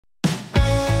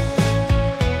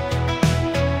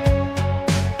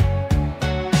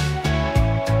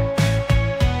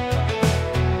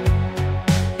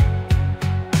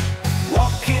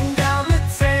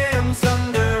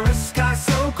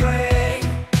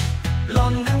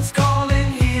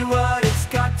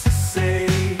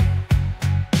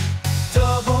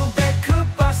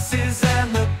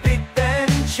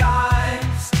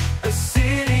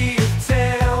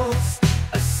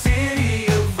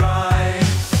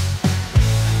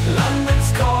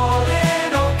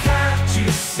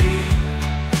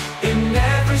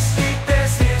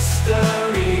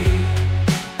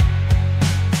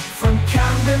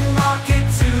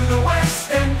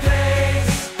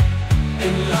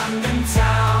London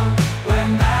town where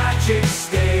magic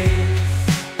stays.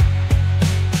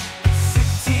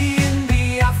 City in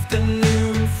the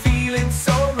afternoon, feeling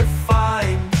so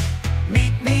refined.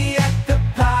 Meet me at the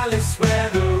palace where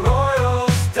the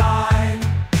royals dine.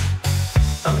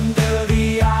 Under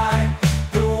the eye,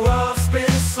 the world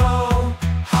spins slow.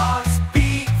 Hearts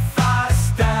beat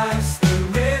fast as the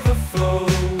river flows.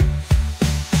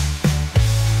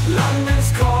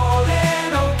 London's calling,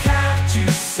 oh can't you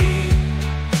see?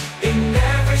 In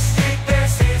every street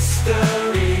there's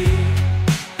history.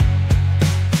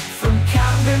 From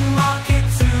Camden Market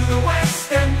to the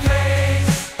West End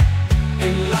Place.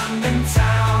 In London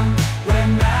town where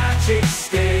magic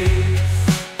stays.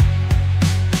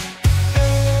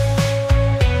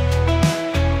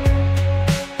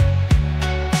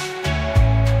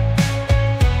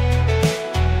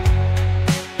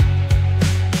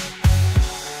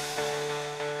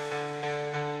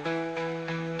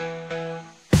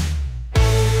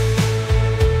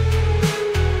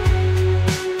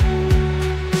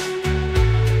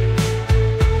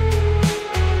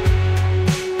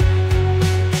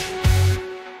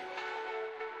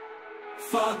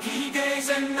 Foggy days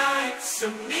and nights,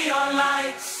 some neon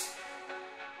lights.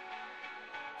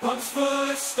 Pubs full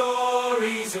of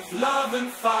stories of love and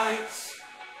fights.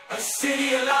 A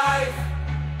city alive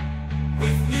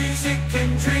with music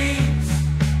and dreams.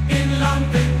 In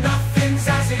London nothing's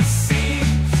as it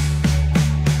seems.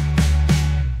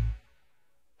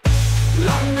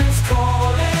 London's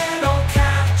calling, oh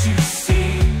can't you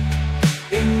see?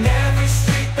 In every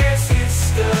street there's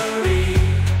history.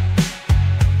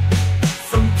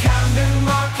 From Camden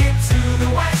Market to the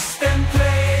West End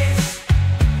Place.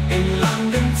 In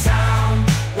London town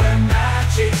where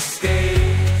magic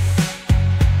stays.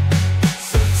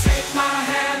 So take my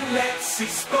hand, let's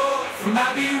see sport. From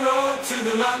Abbey Road to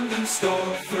the London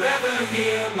store. Forever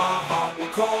here my heart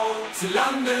will call to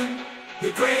London,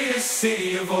 the greatest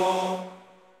city of all.